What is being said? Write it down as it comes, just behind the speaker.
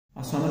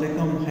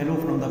Assalamualaikum, hello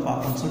from the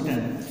Park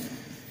Consultant.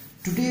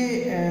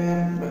 Today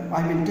I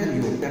will tell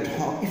you that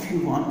how if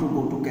you want to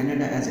go to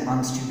Canada as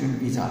on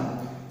student visa,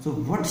 so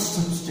what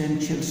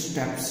substantial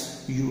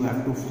steps you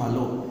have to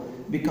follow,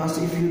 because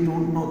if you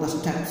don't know the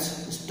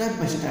steps step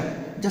by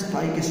step, just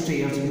like a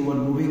stairs, you are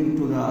moving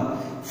to the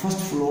first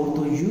floor,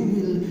 so you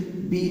will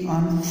be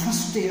on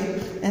first stair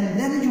and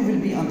then you will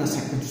be on the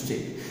second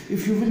stair.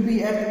 If you will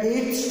be at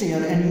 8th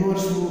stair and you are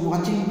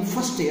watching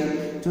first stair,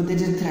 so there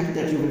is a threat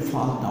that you will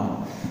fall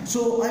down.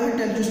 So I will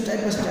tell you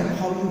step by step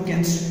how you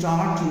can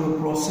start your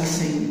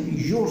processing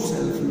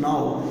yourself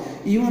now.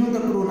 Even the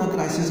corona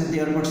crisis is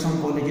there, but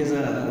some colleges,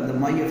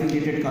 my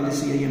affiliated college,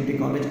 CIMT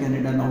College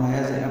Canada, now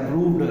has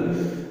approved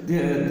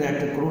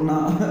that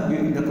corona,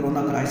 during the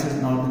corona crisis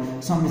now,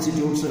 some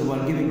institutes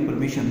were giving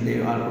permission,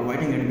 they are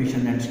providing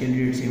admission and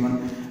candidates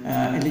even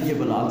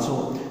eligible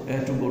also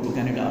to go to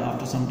Canada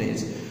after some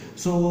days.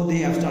 So they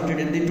have started,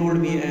 and they told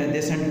me,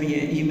 they sent me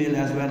an email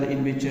as well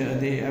in which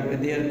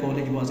their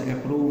college was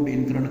approved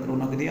in current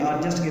corona. They are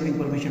just giving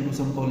permission to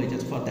some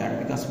colleges for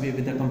that, because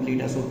with the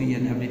complete SOP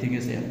and everything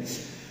is there.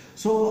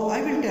 So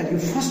I will tell you,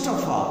 first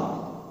of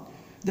all,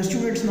 the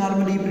students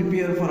normally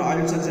prepare for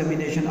Ielts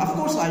examination. Of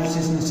course Ielts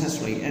is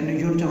necessary and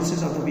your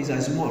chances of the visa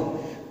is more,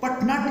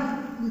 but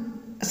not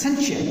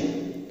essential.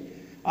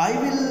 I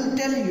will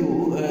tell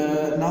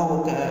you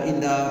now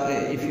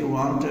if you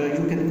want,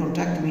 you can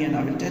contact me and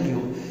I will tell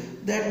you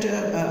that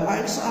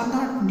IELTS are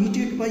not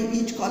needed by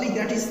each college.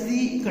 That is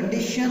the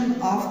condition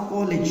of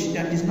college,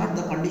 that is not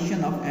the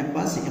condition of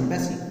embassy.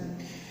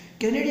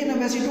 Canadian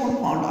embassy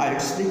don't want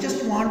IELTS, they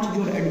just want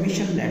your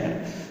admission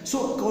letter.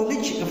 So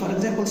college, for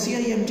example,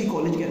 CIMT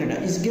College Canada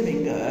is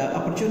giving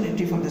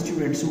opportunity for the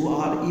students who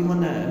are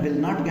even will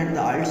not get the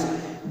IELTS.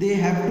 They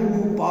have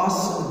to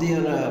pass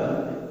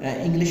their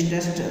English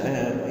test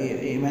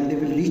when they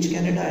will reach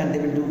Canada, and they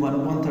will do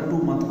 1 month or 2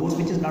 month course,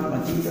 which is not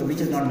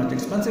much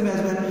expensive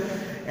as well.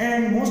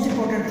 And most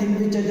important thing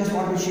which I just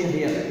want to share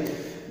here,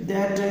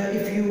 that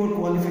if your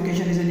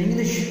qualification is in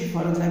English,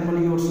 for example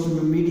your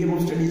medium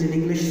of studies in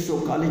English,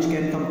 so college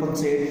can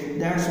compensate.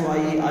 That's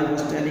why I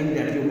was telling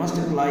that you must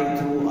apply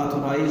through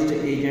authorized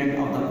agent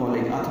of the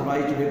college,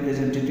 authorized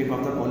representative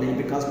of the college,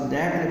 because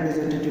that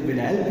representative will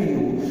help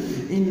you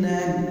in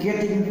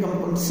getting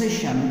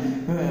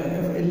compensation.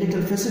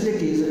 Little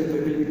facilities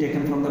will be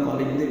taken from the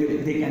college.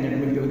 They can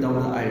admit you without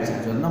the IELTS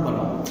as well. Number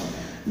one.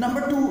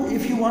 Number two,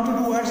 if you want to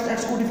do IELTS,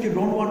 that's good. If you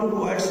don't want to do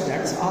IELTS,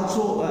 that's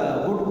also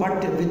good,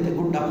 but with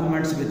good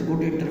documents, with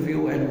good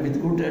interview and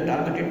with good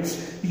targeted,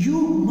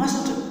 you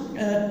must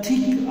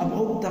think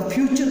about the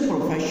future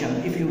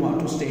profession if you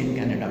want to stay in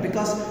Canada,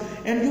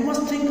 and you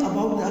must think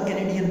about the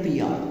Canadian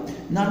PR.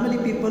 Normally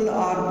people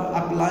are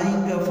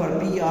applying for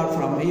PR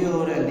from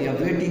here and they are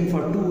waiting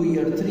for 2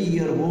 year, 3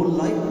 year, whole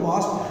life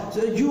passed.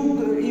 So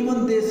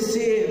even they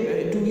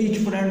say to each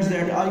friends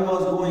that I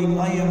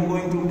am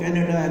going to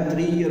Canada and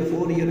 3 year,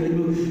 4 year,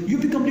 you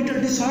become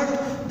little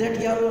disheartened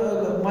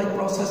that my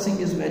processing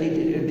is very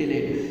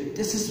delayed.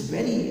 This is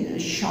very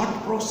short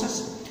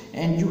process,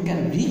 and you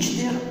can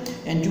reach there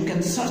and you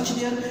can search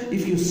there.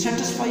 If you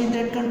satisfy in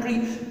that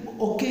country,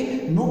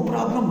 okay, no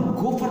problem,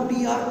 go for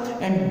PR,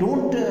 and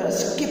don't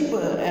skip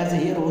as a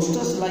air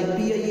hostess like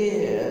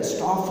PIA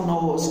staff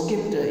now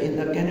skipped in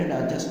the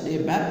Canada just day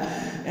back.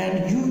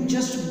 And you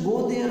just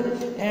go there,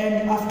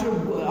 and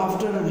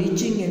after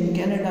reaching in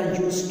Canada,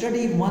 you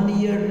study 1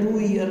 year, 2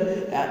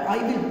 year. I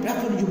will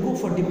prefer you go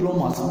for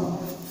diplomas.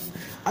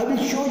 I will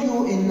show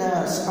you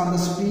on the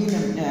screen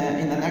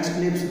in the next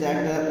clips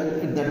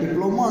that the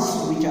diplomas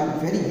which are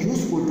very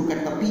useful to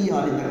get the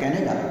PR in the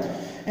Canada.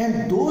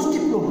 And those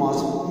diplomas,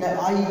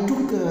 I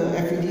took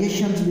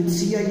affiliations with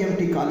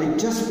CIMT College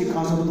just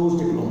because of those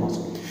diplomas.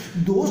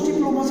 Those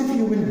diplomas, if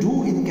you will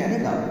do in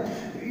Canada,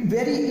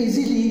 very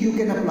easily you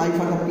can apply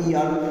for the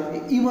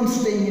PR, even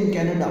staying in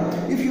Canada.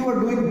 If you are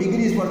doing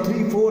degrees for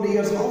 3-4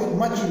 years, how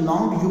much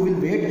long you will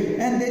wait?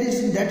 And that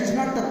is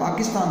not the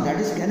Pakistan, that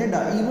is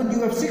Canada. Even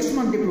you have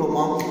 6-month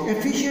diploma,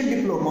 efficient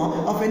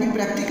diploma of any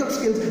practical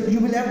skills, you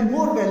will have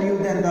more value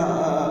than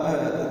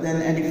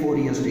any 4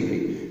 years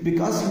degree.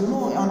 Because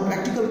on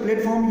practical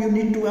platform you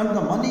need to earn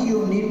the money,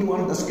 you need to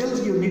earn the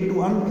skills, you need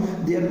to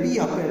earn their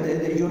PR,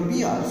 your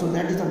PR. So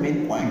that is the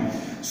main point.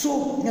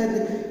 So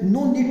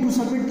no need to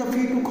submit the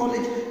fee to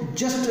college.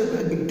 Just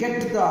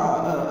get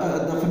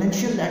the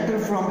financial letter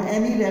from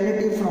any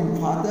relative, from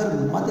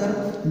father, mother.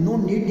 No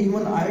need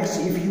even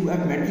IELTS if you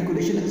have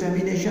matriculation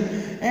examination,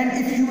 and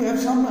if you have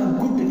some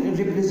good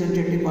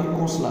representative or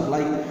counselor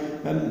like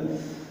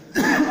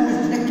who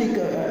is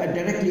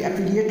directly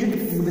affiliated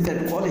with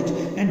that college,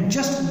 and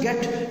just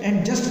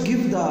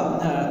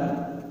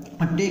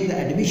take the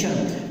admission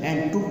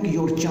and took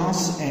your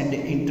chance and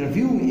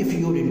interview if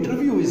your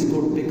interview is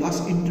good,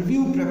 because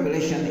interview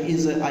preparation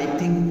is I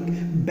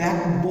think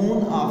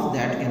backbone of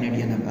that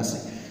Canadian embassy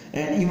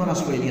and even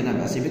Australian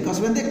embassy, because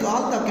when they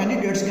call the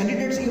candidates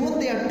even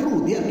they are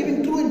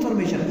giving true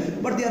information,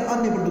 but they are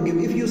unable to give.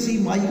 If you see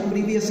my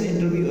previous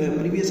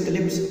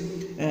clips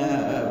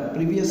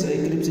previous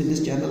clips in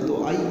this channel,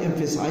 though I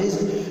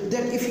emphasized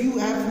that if you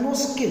have no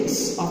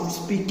skills of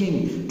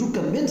speaking to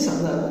convince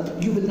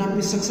others, you will not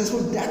be successful.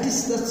 That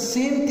is the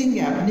same thing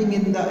happening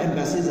in the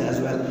embassies as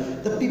well.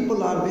 The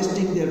people are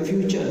wasting their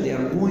future. They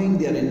are going,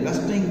 they are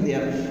investing, they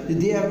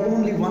have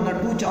only 1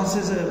 or 2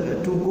 chances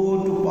to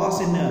go to pass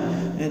in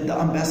the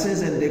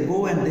embassies, and they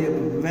go, and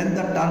when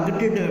the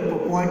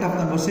targeted point of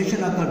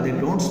conversation occurs, they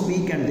don't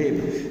speak, and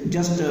they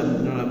just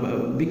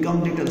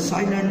become little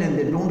silent, and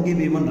they don't give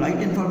even right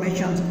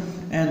information,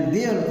 and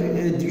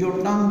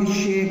your tongue is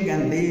shake,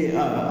 and they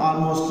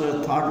almost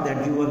thought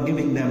that you are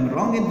giving them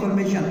wrong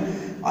information.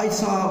 I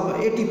saw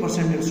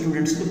 80% of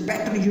students, the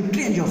better you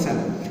train yourself.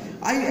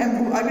 I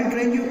will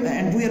train you,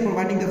 and we are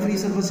providing the free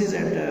services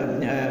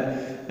on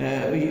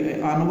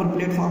our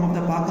platform of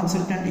the PA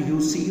consultant.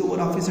 You see our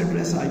office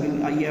address. I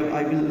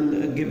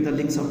will give the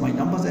links of my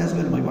numbers as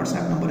well, my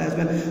WhatsApp number as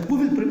well. We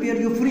will prepare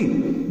you free,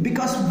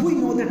 because we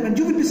know that when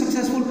you will be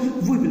successful,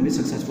 we will be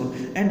successful,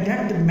 and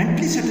that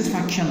mental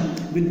satisfaction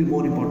will be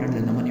more important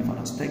than the money for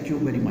us. Thank you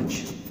very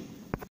much.